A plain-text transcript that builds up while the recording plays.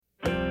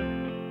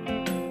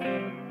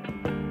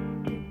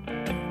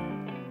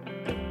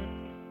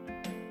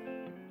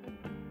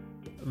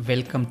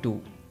Welcome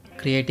to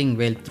Creating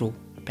Wealth Through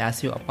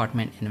Passive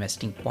Apartment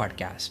Investing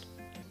podcast.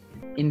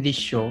 In this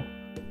show,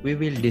 we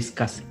will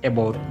discuss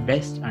about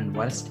best and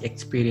worst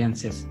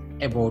experiences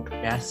about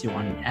passive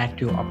and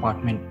active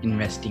apartment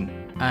investing.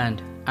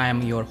 And I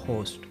am your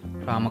host,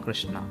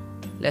 Ramakrishna.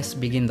 Let's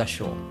begin the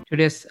show.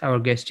 Today's our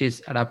guest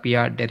is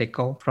Adapia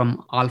Dereco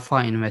from Alpha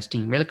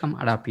Investing. Welcome,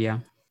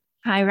 Adapia.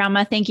 Hi,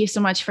 Rama. Thank you so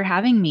much for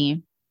having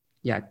me.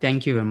 Yeah,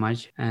 thank you very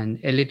much. And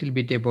a little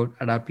bit about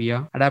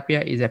Adapia.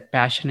 Adapia is a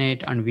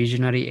passionate and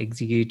visionary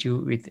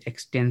executive with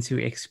extensive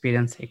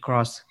experience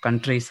across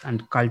countries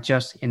and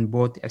cultures in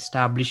both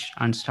established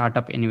and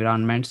startup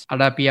environments.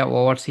 Adapia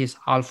oversees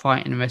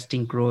Alpha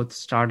investing growth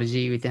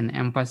strategy with an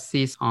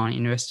emphasis on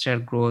investor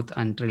growth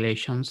and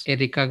relations. A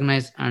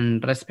recognized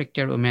and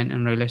respected woman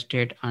in real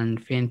estate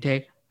and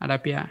fintech,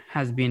 Adapia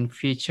has been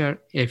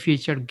a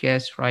featured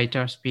guest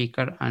writer,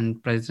 speaker,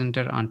 and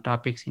presenter on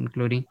topics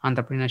including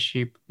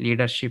entrepreneurship,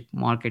 leadership,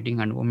 marketing,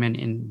 and women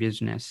in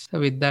business. So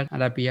with that,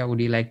 Adapia,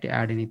 would you like to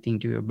add anything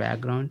to your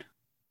background?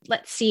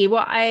 Let's see.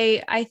 Well,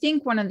 I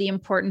think one of the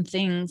important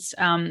things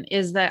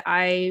is that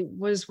I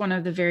was one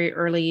of the very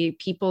early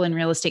people in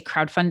real estate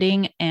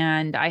crowdfunding,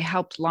 and I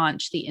helped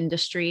launch the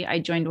industry. I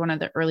joined one of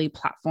the early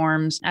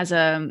platforms as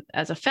a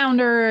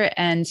founder,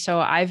 and so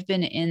I've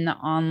been in the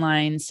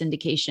online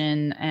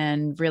syndication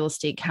and real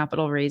estate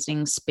capital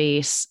raising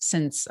space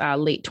since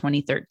late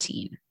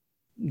 2013.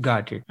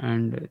 Got it.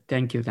 And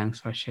thank you. Thanks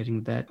for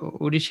sharing that.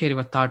 Would you share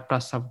your thought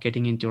process of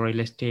getting into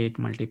real estate,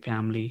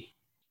 multifamily?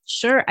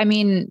 Sure. I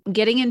mean,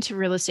 getting into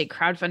real estate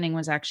crowdfunding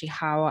was actually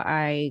how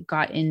I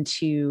got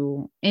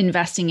into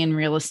investing in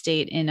real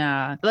estate in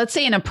a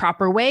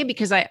proper way,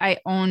 because I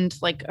owned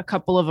like a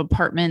couple of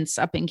apartments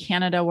up in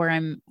Canada where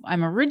I'm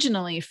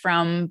originally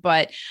from,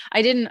 but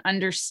I didn't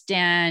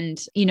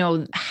understand,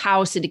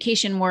 how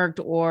syndication worked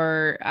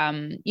or,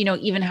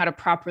 even how to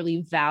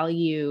properly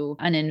value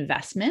an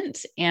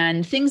investment.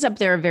 And things up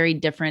there are very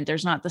different.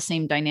 There's not the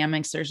same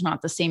dynamics. There's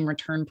not the same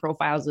return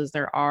profiles as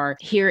there are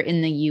here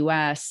in the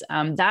US.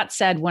 That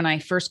said, when I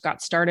first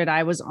got started,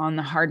 I was on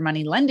the hard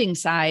money lending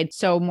side,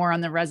 so more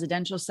on the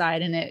residential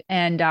side.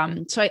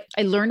 So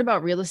I learned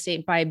about real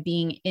estate by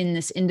being in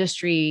this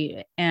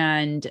industry,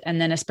 and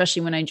then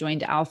especially when I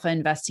joined Alpha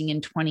Investing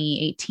in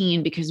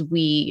 2018, because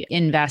we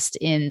invest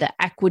in the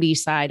equity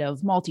side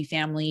of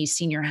multifamily,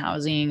 senior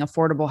housing,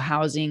 affordable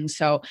housing.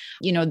 So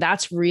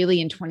that's really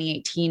in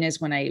 2018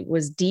 is when I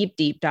was deep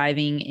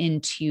diving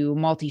into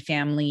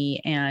multifamily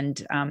and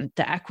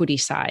the equity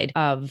side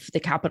of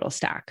the capital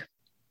stack.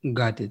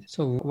 Got it.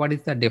 So what is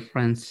the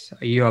difference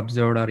you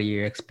observed or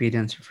you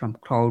experienced from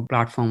crowd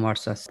platform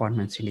versus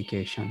apartment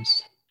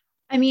syndications?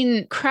 I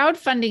mean,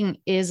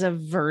 crowdfunding is a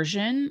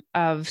version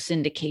of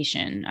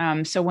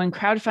syndication. So when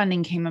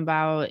crowdfunding came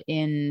about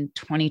in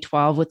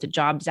 2012 with the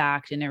Jobs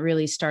Act, and it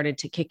really started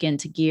to kick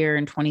into gear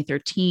in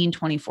 2013,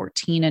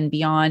 2014 and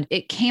beyond,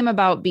 it came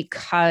about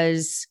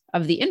because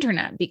of the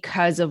internet,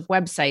 because of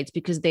websites,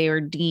 because they are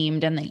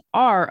deemed and they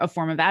are a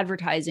form of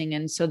advertising.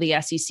 And so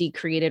the SEC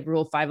created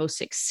Rule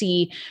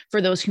 506C. For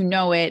those who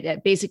know it,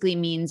 it basically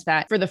means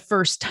that for the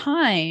first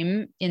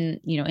time in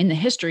the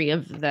history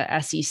of the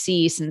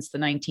SEC since the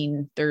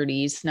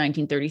 1930s,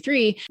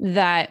 1933,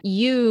 that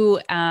you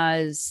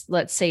as,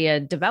 let's say, a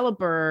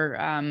developer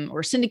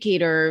or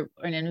syndicator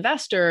or an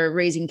investor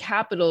raising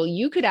capital,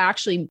 you could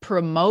actually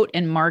promote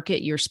and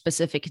market your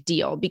specific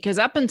deal, because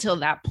up until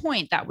that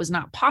point, that was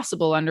not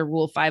possible under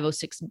Rule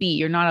 506B.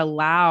 You're not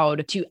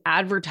allowed to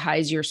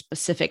advertise your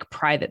specific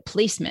private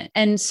placement.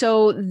 And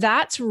so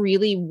that's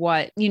really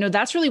what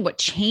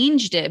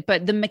changed it.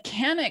 But the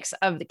mechanics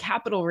of the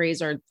capital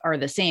raise are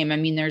the same. I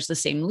mean, there's the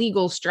same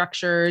legal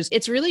structures.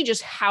 It's really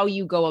just how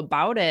you go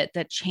about it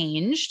that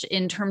changed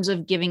in terms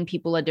of giving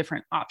people a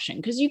different option,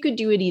 because you could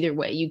do it either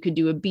way. You could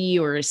do a B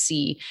or a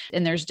C,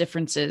 and there's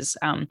differences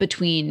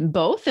between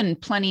both,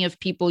 and plenty of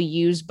people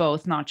use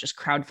both, not just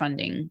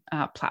crowdfunding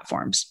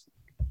platforms.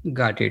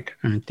 Got it.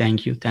 And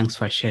thank you. Thanks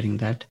for sharing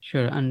that.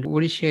 Sure. And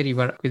would you share your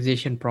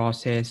acquisition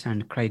process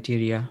and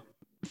criteria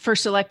for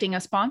selecting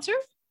a sponsor?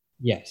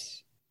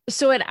 Yes.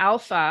 So at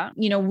Alpha,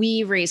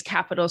 we raise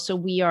capital. So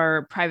we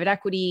are private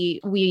equity.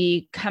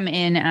 We come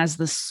in as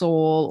the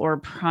sole or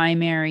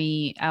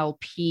primary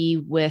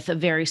LP with a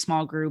very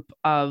small group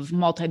of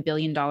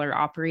multi-billion-dollar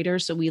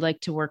operators. So we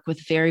like to work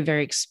with very,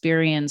 very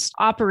experienced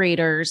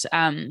operators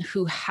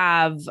who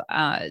have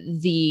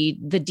the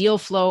deal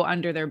flow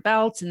under their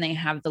belts, and they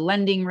have the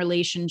lending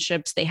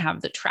relationships. They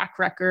have the track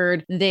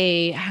record.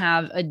 They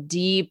have a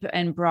deep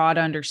and broad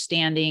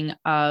understanding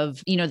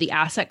of, the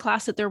asset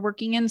class that they're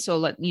working in.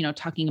 So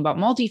talking about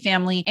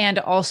multifamily and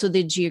also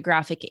the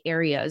geographic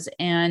areas.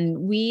 And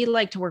we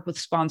like to work with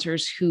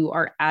sponsors who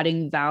are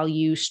adding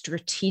value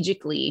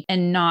strategically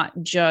and not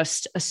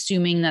just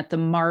assuming that the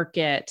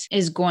market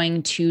is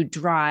going to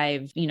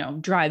drive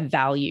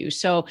value.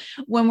 So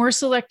when we're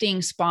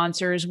selecting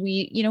sponsors,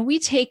 we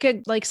take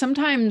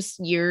sometimes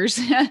years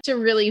to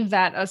really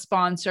vet a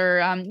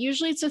sponsor.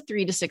 Usually it's a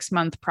 3 to 6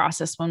 month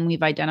process when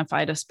we've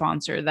identified a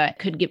sponsor that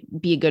could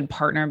be a good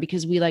partner,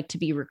 because we like to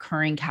be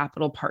recurring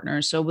capital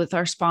partners. So with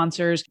our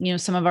sponsors,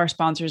 sponsors. Some of our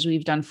sponsors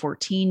we've done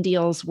 14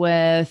 deals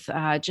with.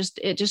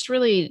 It just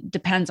really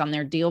depends on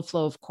their deal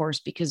flow, of course,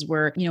 because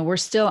we're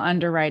still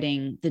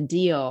underwriting the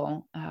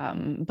deal.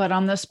 But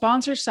on the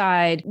sponsor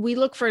side, we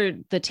look for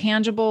the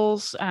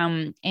tangibles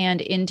and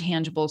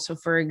intangibles. So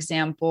for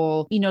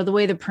example, the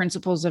way the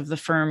principals of the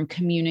firm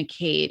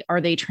communicate,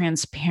 are they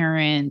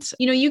transparent?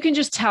 You can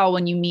just tell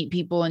when you meet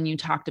people and you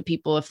talk to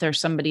people if there's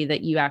somebody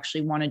that you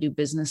actually want to do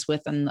business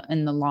with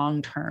in the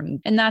long term.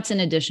 And that's in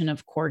addition,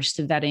 of course,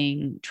 to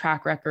vetting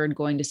track record,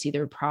 going to see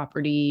their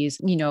properties,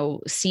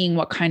 seeing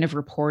what kind of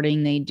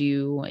reporting they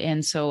do.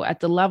 And so at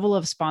the level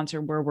of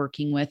sponsor we're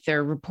working with,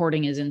 their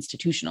reporting is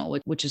institutional,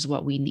 which is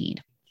what we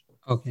need.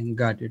 Okay,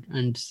 got it.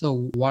 And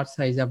so what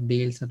size of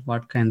deals and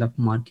what kind of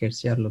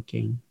markets you're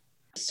looking?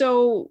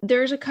 So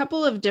there's a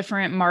couple of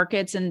different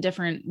markets and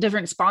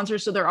different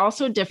sponsors. So they're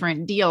also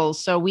different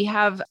deals. So we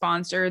have a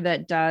sponsor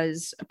that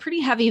does a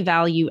pretty heavy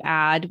value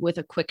add with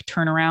a quick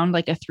turnaround,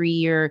 like a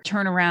 3-year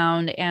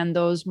turnaround. And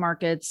those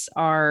markets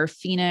are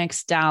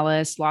Phoenix,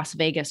 Dallas, Las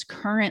Vegas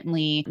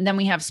currently. And then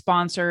we have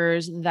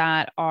sponsors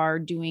that are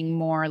doing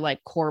more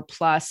like core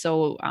plus.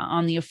 So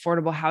on the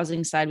affordable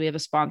housing side, we have a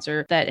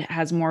sponsor that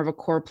has more of a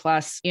core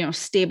plus,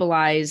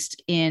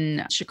 stabilized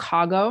in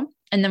Chicago.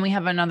 And then we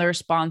have another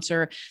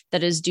sponsor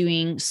that is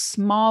doing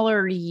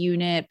smaller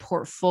unit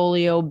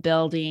portfolio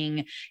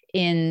building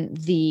in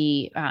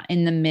the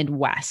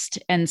Midwest.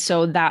 And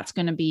so that's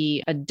going to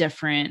be a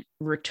different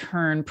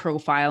return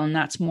profile, and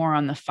that's more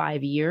on the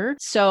 5-year.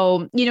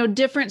 So,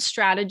 different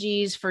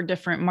strategies for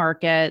different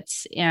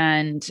markets,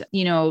 and,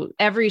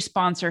 every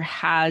sponsor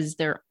has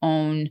their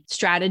own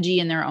strategy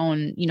and their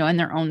own, and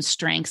their own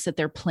strengths that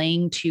they're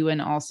playing to,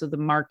 and also the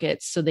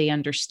markets, so they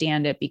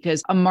understand it.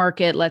 Because a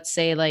market, let's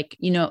say like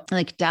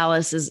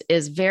Dallas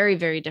is very,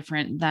 very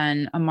different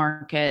than a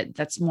market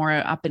that's more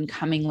up and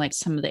coming, like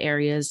some of the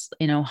areas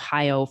in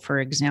Ohio, for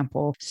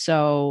example.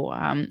 So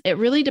it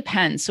really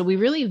depends. So we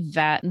really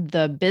vet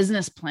the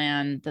business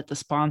plan that the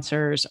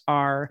sponsors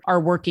are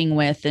working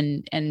with,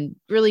 and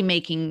really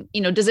making,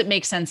 does it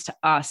make sense to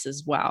us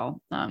as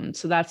well?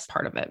 So that's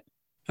part of it.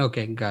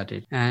 Okay, got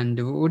it. And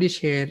would you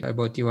share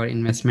about your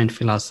investment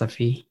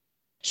philosophy?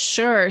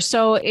 Sure.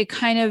 So it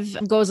kind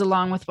of goes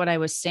along with what I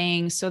was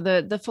saying. So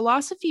the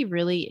philosophy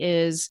really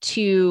is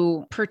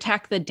to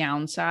protect the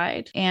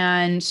downside.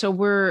 And so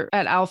we're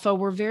at Alpha,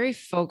 we're very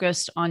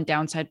focused on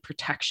downside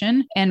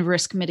protection and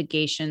risk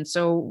mitigation.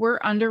 So we're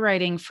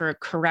underwriting for a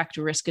correct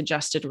risk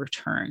adjusted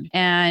return.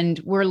 And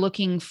we're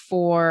looking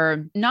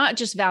for not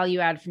just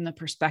value add from the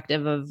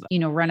perspective of,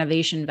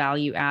 renovation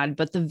value add,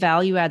 but the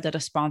value add that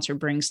a sponsor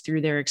brings through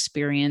their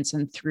experience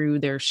and through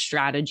their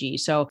strategy.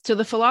 So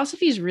the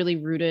philosophy is really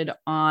rooted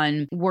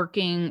on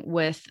working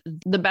with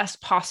the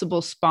best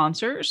possible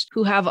sponsors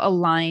who have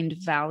aligned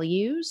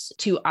values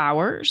to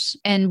ours,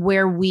 and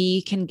where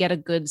we can get a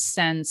good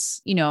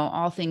sense,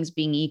 all things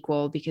being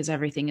equal, because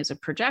everything is a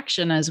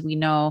projection, as we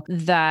know,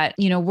 that,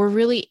 we're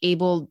really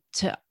able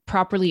to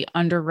properly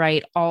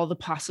underwrite all the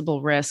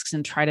possible risks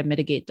and try to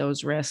mitigate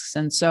those risks.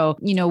 And so,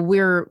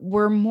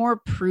 we're more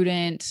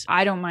prudent.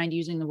 I don't mind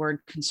using the word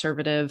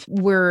conservative.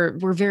 We're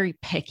very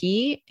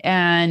picky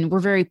and we're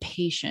very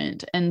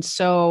patient. And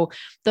so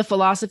the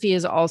philosophy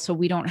is also,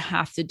 we don't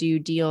have to do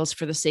deals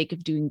for the sake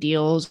of doing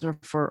deals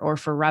or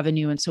for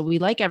revenue. And so we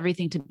like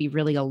everything to be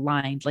really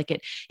aligned. Like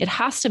it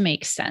has to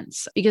make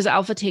sense, because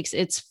Alpha takes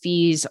its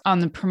fees on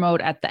the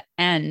promote at the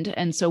end.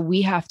 And so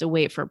we have to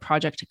wait for a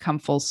project to come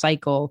full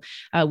cycle.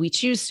 We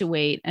choose to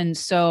wait. And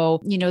so,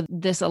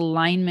 this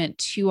alignment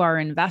to our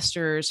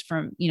investors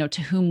from,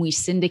 to whom we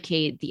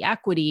syndicate the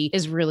equity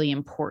is really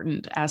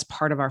important as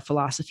part of our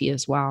philosophy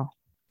as well.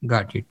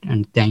 Got it.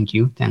 And thank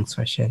you. Thanks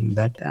for sharing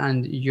that.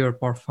 And you're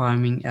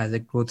performing as a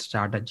growth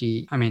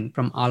strategy. I mean,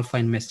 from Alpha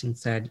investing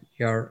side,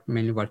 you're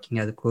mainly working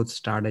as a growth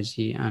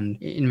strategy and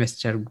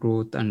investor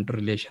growth and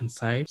relation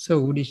side. So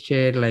would you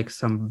share like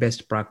some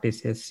best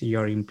practices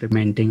you're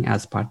implementing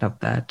as part of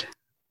that?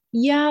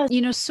 Yeah.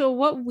 So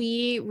what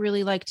we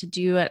really like to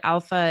do at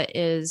Alpha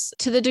is,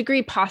 to the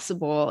degree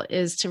possible,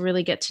 is to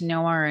really get to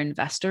know our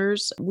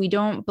investors. We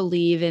don't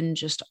believe in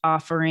just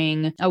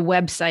offering a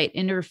website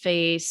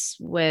interface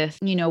with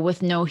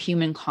no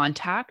human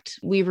contact.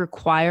 We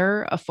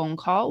require a phone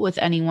call with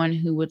anyone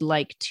who would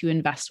like to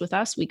invest with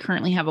us. We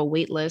currently have a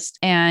wait list.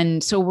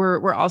 And so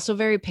we're also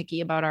very picky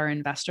about our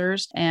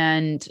investors,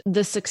 and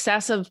the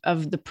success of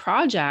the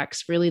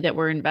projects really that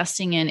we're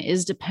investing in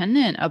is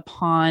dependent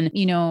upon,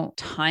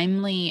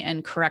 timely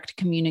and correct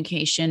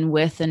communication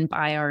with and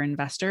by our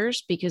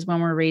investors. Because when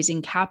we're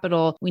raising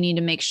capital, we need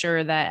to make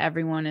sure that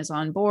everyone is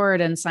on board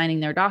and signing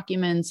their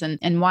documents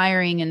and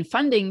wiring and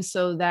funding,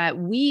 so that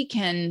we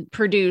can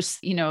produce,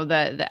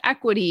 the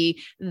equity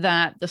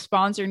that the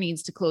sponsor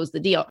needs to close the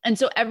deal. And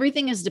so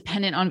everything is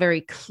dependent on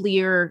very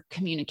clear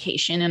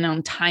communication and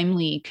on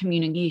timely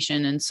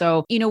communication. And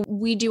so,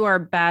 we do our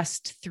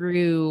best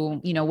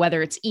through,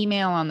 whether it's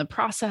email on the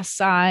process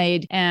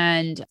side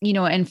and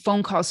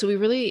phone calls. So we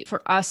really,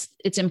 for us, us,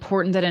 it's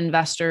important that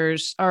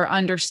investors are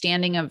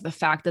understanding of the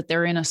fact that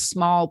they're in a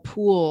small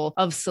pool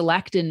of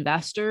select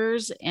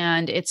investors,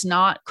 and it's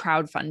not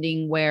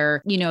crowdfunding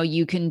where,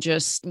 you can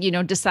just,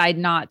 decide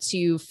not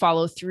to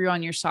follow through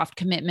on your soft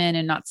commitment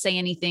and not say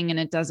anything. And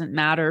it doesn't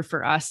matter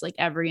for us. Like,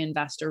 every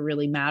investor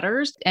really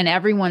matters, and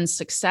everyone's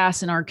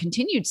success and our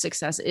continued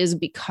success is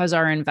because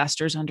our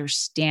investors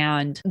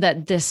understand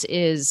that this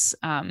is,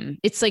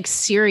 it's like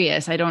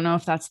serious. I don't know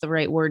if that's the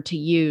right word to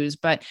use,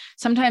 but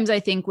sometimes I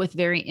think with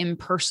very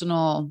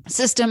impersonal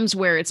systems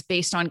where it's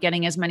based on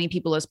getting as many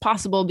people as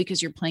possible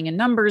because you're playing a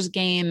numbers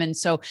game. And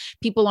so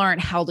people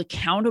aren't held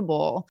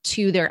accountable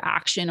to their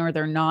action or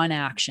their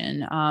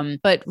non-action.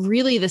 But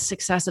really the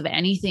success of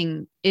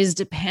anything is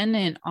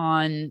dependent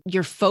on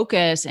your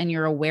focus and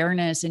your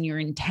awareness and your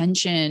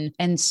intention.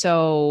 And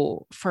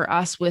so for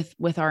us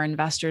with our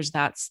investors,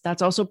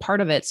 that's also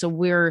part of it. So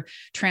we're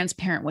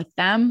transparent with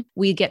them.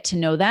 We get to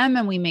know them,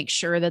 and we make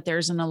sure that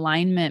there's an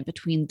alignment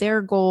between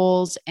their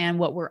goals and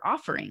what we're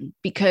offering,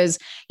 because,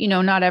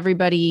 not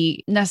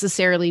everybody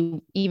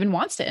necessarily even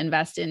wants to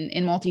invest in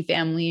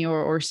multifamily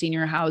or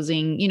senior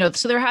housing,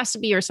 so there has to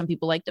be, or some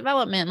people like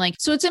development,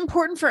 so it's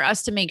important for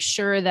us to make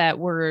sure that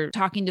we're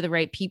talking to the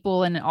right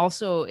people. And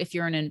also, if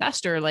you're an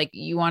investor,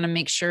 you want to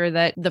make sure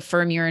that the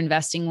firm you're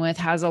investing with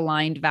has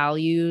aligned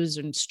values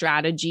and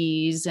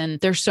strategies. And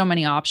there's so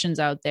many options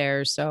out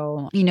there.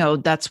 So,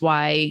 that's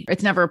why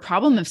it's never a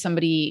problem if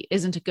somebody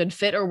isn't a good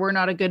fit or we're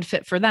not a good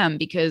fit for them,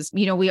 because,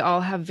 we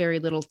all have very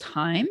little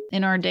time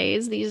in our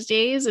days these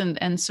days.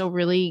 And so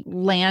really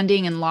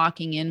landing and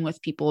locking in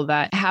with people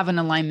that have an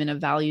alignment of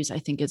values, I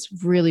think is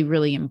really,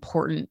 really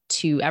important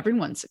to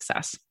everyone's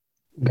success.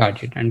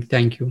 Got it. And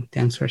thank you.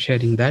 Thanks for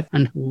sharing that.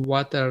 And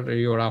what are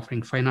you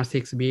offering?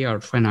 506B or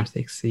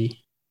 506C?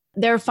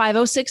 They're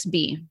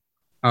 506B.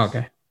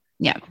 Okay.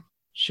 Yeah.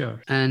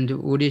 Sure. And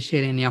would you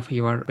share any of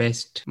your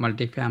best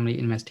multifamily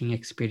investing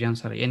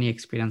experience or any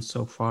experience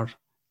so far?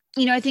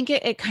 I think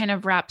it kind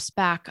of wraps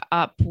back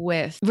up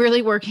with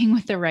really working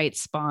with the right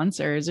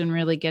sponsors and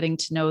really getting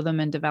to know them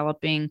and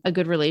developing a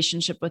good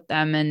relationship with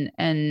them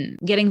and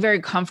getting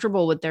very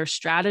comfortable with their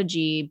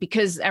strategy,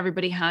 because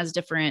everybody has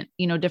different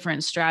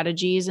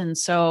strategies. And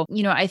so,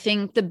 I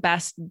think the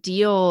best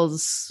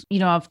deals,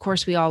 of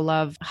course, we all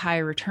love high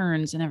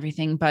returns and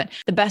everything, but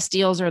the best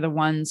deals are the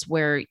ones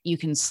where you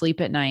can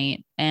sleep at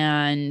night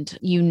and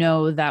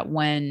that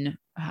when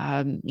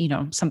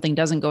something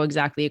doesn't go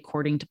exactly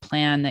according to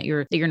plan, that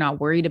you're not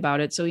worried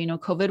about it. So,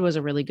 COVID was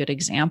a really good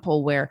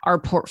example where our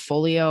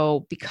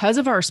portfolio, because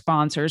of our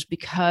sponsors,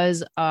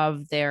 because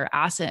of their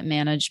asset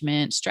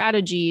management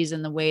strategies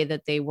and the way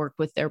that they work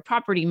with their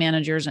property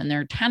managers and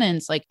their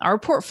tenants, our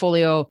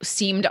portfolio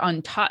seemed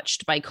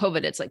untouched by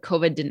COVID. It's like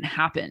COVID didn't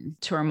happen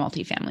to our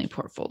multifamily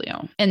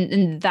portfolio.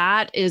 And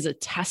that is a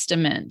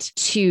testament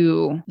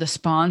to the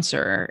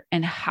sponsor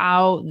and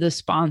how the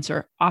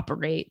sponsor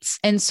operates.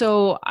 And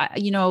so,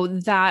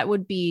 that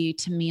would be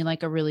to me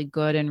a really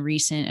good and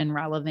recent and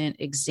relevant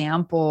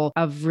example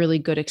of really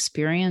good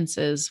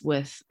experiences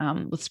with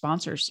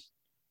sponsors.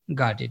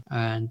 Got it.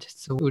 And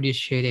so would you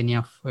share any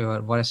of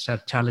your worst or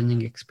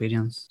challenging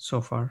experience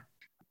so far?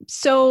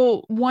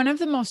 So one of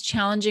the most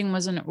challenging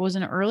was an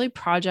early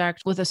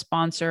project with a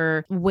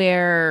sponsor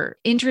where,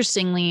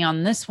 interestingly,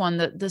 on this one,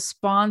 the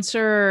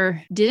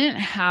sponsor didn't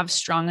have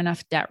strong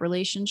enough debt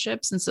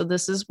relationships. And so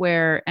this is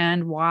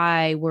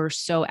why we're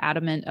so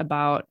adamant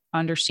about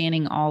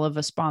understanding all of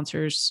a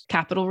sponsor's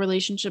capital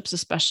relationships,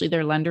 especially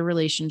their lender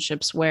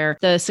relationships, where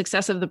the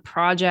success of the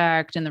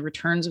project and the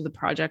returns of the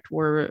project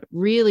were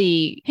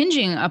really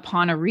hinging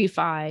upon a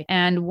refi.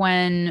 And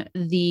when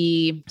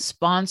the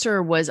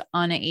sponsor was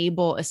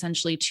unable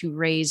essentially to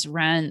raise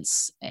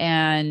rents,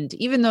 and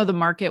even though the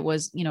market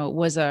was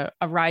a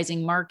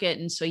rising market,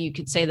 and so you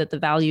could say that the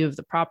value of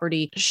the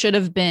property should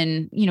have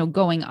been,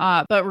 going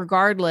up, but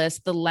regardless,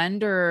 the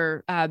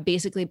lender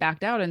basically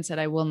backed out and said,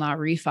 I will not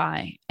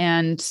refi.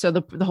 And so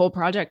the whole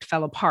project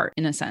fell apart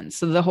in a sense.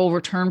 So the whole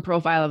return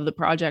profile of the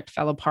project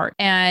fell apart.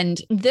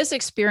 And this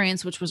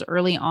experience, which was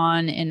early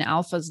on in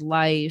Alpha's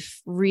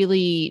life,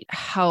 really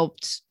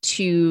helped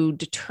to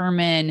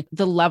determine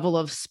the level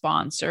of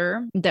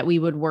sponsor that we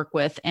would work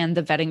with and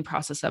the vetting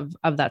process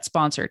of that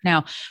sponsor.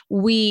 Now,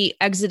 we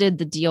exited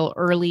the deal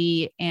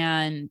early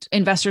and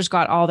investors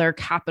got all their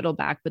capital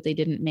back, but they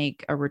didn't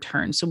make a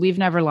return. So we've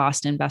never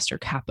lost investor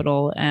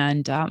capital.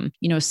 And,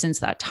 since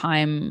that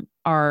time,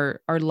 our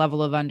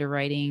level of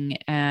underwriting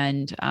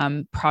and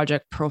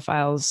project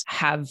profiles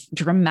have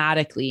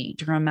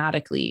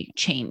dramatically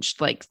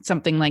changed.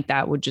 Something like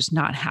that would just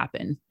not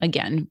happen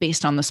again,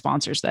 based on the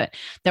sponsors that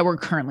we're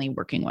currently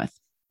working with.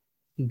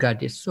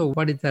 Got it. So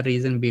what is the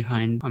reason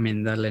behind,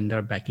 the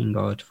lender backing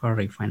out for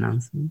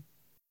refinancing?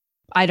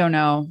 I don't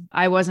know.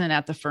 I wasn't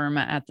at the firm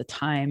at the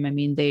time.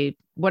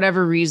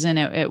 Whatever reason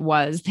it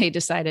was, they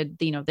decided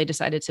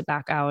to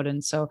back out.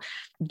 And so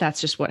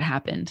that's just what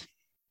happened.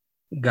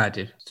 Got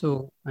it.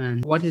 So,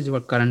 and what is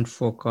your current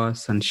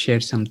focus, and share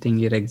something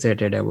you're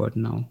excited about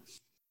now?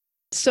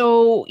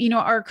 So,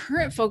 our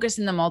current focus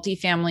in the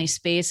multifamily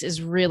space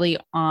is really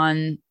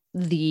on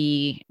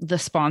the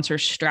sponsor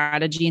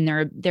strategy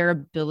and their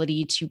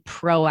ability to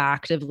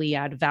proactively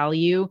add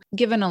value,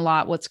 given a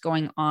lot what's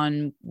going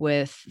on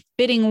with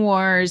bidding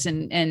wars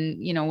and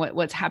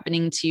what's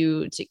happening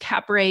to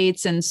cap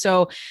rates. And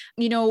so,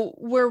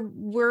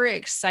 we're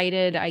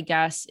excited, I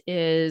guess,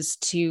 is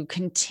to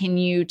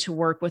continue to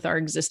work with our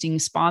existing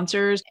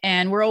sponsors.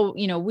 And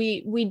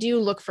we do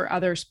look for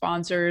other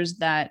sponsors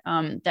that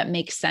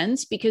make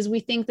sense, because we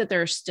think that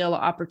there are still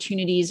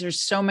opportunities. There's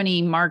so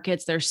many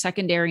markets, there's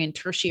secondary and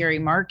tertiary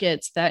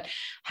markets that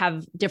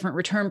have different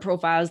return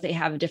profiles. They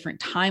have different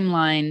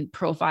timeline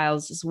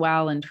profiles as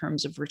well in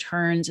terms of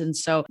returns. And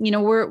so,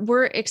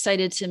 we're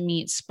excited to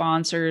meet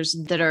sponsors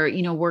that are,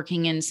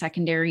 working in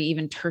secondary,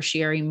 even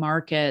tertiary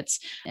markets,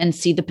 and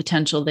see the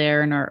potential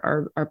there and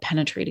are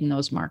penetrating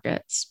those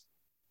markets.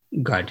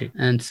 Got it.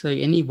 And so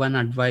any one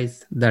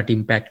advice that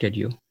impacted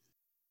you?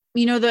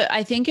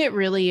 I think it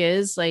really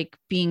is like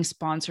being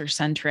sponsor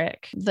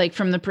centric, like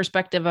from the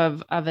perspective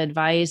of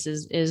advice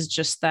is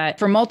just that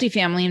for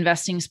multifamily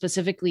investing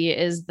specifically,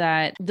 is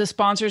that the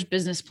sponsor's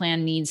business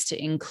plan needs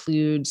to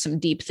include some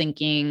deep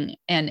thinking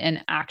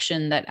and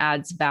action that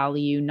adds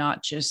value,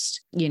 not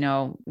just,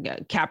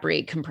 cap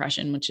rate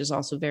compression, which is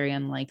also very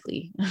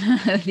unlikely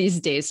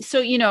these days.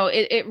 So,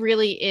 it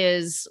really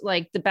is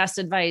like the best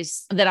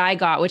advice that I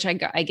got, which I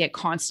get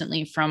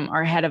constantly from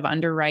our head of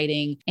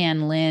underwriting,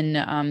 Ann Lynn.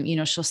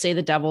 She'll say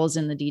the devil's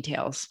in the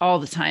details all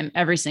the time,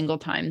 every single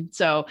time.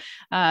 So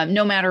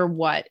no matter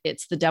what,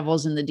 it's the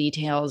devil's in the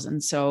details.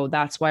 And so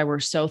that's why we're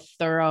so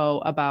thorough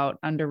about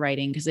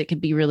underwriting, because it could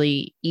be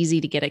really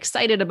easy to get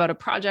excited about a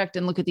project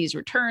and look at these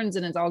returns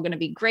and it's all going to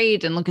be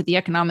great. And look at the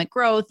economic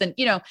growth. And,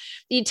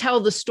 you tell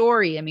the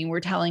story. I mean,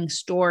 we're telling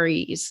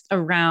stories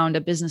around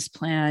a business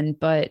plan,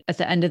 but at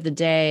the end of the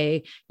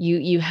day,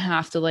 you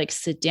have to like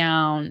sit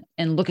down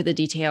and look at the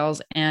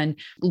details and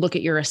look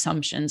at your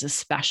assumptions,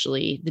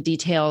 especially the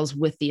details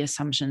with the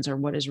assumptions are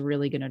what is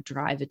really going to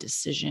drive a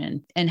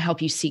decision and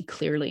help you see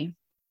clearly.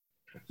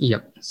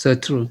 Yep, so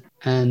true.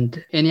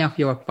 And any of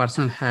your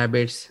personal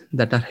habits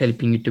that are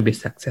helping you to be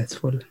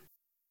successful?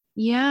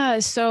 Yeah.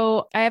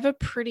 So I have a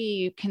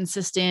pretty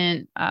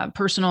consistent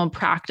personal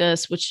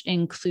practice, which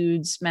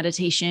includes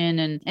meditation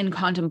and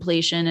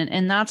contemplation.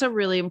 And that's a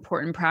really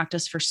important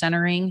practice for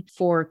centering,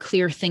 for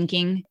clear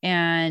thinking,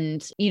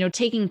 and,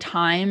 taking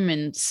time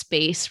and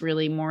space,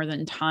 really more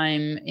than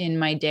time in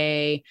my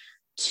day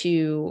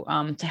to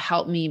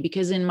help me,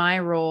 because in my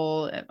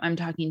role, I'm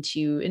talking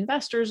to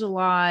investors a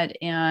lot.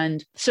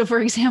 And so, for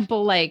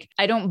example, like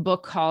I don't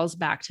book calls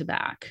back to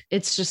back.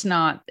 It's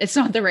not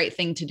the right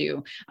thing to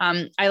do.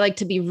 I like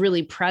to be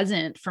really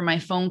present for my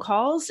phone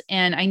calls,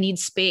 and I need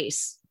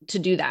space to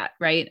do that.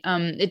 Right.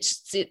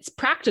 It's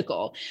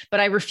practical, but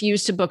I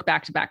refuse to book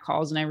back-to-back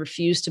calls, and I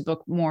refuse to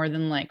book more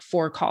than like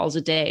 4 calls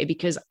a day,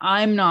 because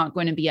I'm not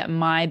going to be at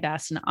my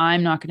best, and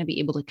I'm not going to be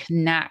able to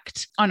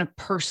connect on a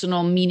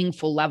personal,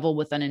 meaningful level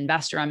with an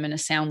investor. I'm going to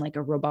sound like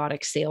a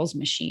robotic sales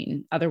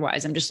machine.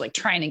 Otherwise, I'm just like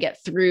trying to get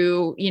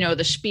through,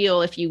 the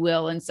spiel, if you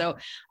will. And so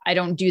I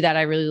don't do that.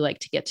 I really like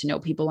to get to know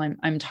people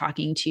I'm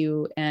talking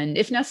to. And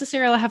if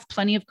necessary, I'll have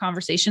plenty of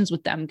conversations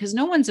with them, because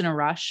no one's in a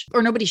rush,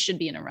 or nobody should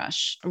be in a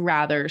rush,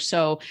 rather.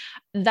 So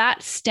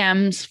that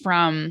stems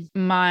from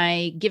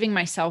my giving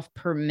myself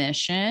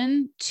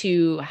permission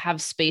to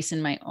have space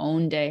in my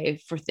own day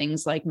for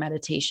things like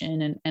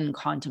meditation and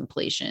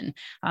contemplation,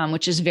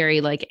 which is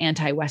very like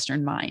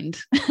anti-Western mind.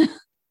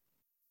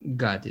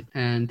 Got it.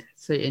 And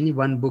so any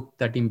one book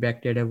that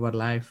impacted our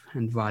life,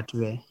 and what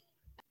way?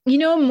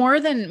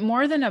 More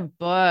than a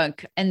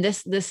book. And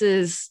this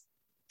is,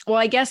 well,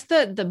 I guess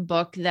the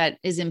book that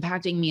is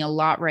impacting me a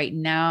lot right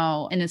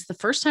now, and it's the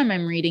first time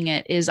I'm reading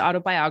it, is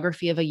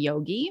Autobiography of a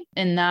Yogi.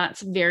 And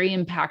that's very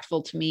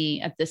impactful to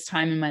me at this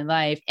time in my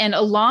life. And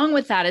along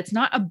with that, it's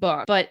not a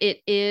book, but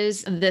it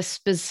is this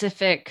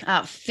specific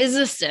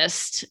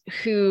physicist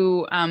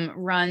who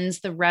runs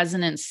the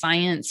Resonance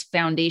Science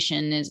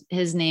Foundation.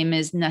 His name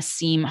is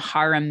Nassim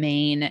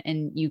Haramein,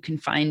 and you can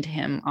find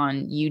him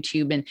on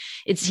YouTube. And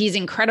he's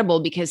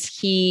incredible, because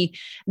he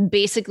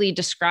basically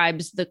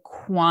describes the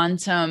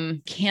quantum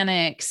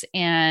mechanics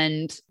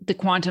and the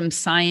quantum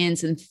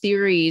science and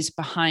theories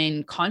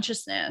behind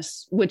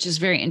consciousness, which is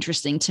very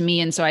interesting to me.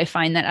 And so I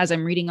find that as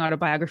I'm reading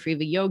Autobiography of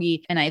a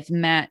Yogi, and I've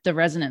met the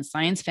Resonance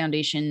Science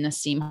Foundation,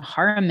 Nassim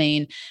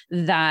Haramein,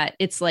 that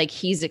it's like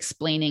he's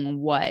explaining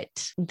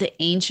what the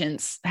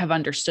ancients have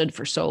understood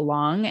for so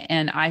long.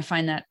 And I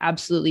find that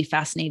absolutely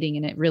fascinating.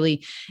 And it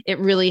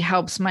really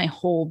helps my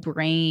whole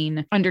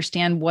brain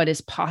understand what is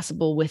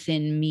possible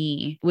within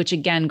me, which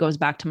again goes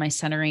back to my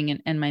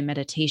centering and my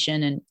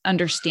meditation, and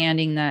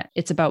understanding that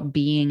it's about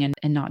being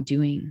and not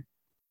doing.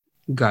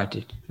 Got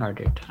it.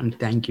 And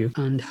thank you.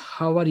 And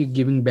how are you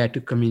giving back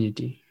to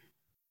community?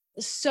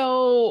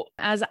 So,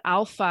 as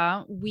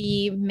Alpha,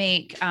 we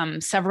make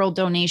several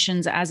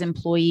donations as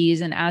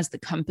employees and as the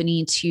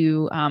company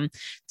to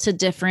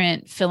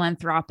different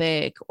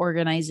philanthropic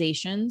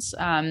organizations.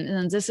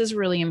 And this is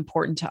really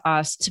important to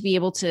us to be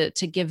able to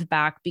give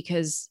back,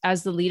 because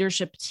as the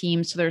leadership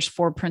team, so there's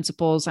 4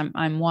 principals.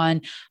 I'm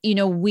one.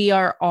 We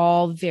are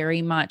all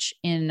very much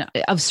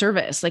of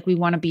service. Like, we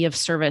want to be of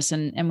service,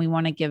 and we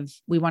want to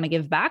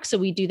give back. So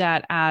we do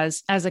that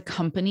as a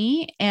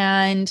company.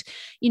 And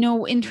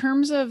in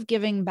terms of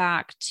giving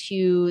back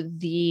to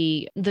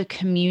the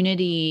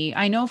community,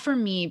 I know for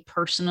me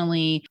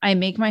personally, I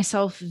make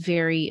myself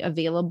very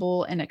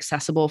available and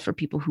accessible for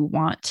people who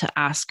want to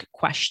ask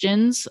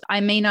questions. I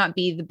may not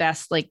be the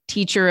best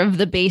teacher of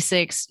the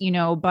basics,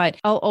 but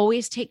I'll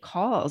always take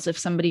calls if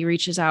somebody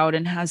reaches out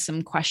and has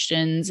some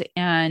questions.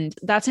 And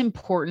that's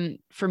important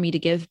for me to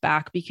give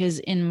back, because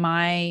in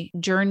my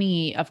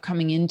journey of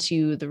coming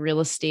into the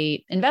real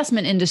estate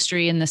investment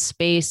industry in this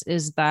space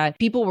is that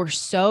people were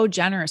so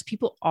generous.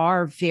 People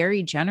are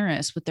very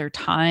generous with their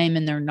time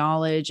and their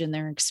knowledge and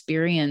their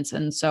experience.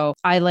 And so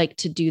I like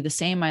to do the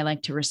same. I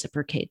like to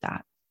reciprocate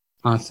that.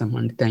 Awesome.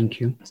 And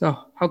thank you. So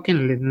how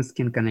can listeners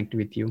connect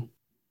with you?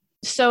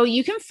 So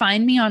you can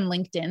find me on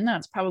LinkedIn.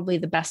 That's probably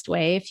the best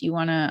way. If you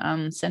want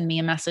to send me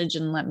a message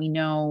and let me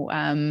know,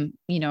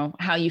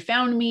 how you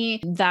found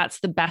me, that's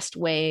the best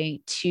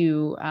way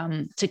to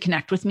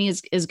connect with me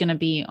is going to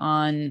be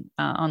on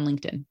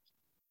LinkedIn.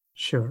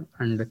 Sure.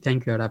 And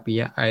thank you,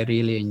 Adapia. I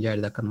really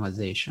enjoyed the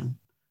conversation.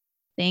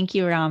 Thank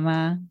you,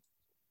 Rama.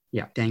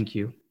 Yeah, thank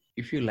you.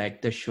 If you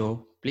like the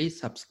show, please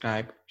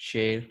subscribe,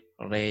 share,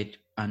 rate,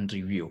 and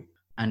review.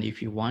 And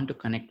if you want to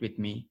connect with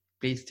me,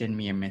 please send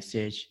me a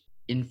message,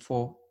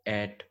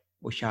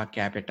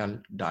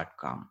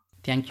 info@ushacapital.com.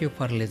 Thank you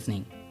for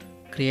listening.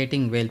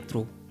 Creating Wealth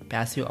Through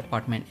Passive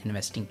Apartment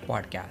Investing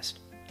Podcast.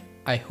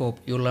 I hope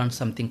you learned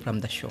something from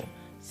the show.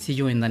 See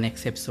you in the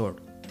next episode.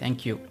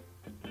 Thank you.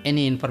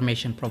 Any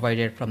information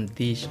provided from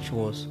these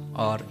shows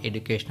are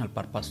educational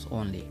purpose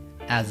only.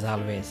 As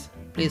always,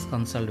 please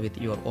consult with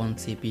your own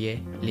CPA,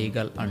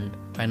 legal and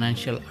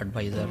financial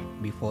advisor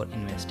before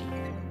investing.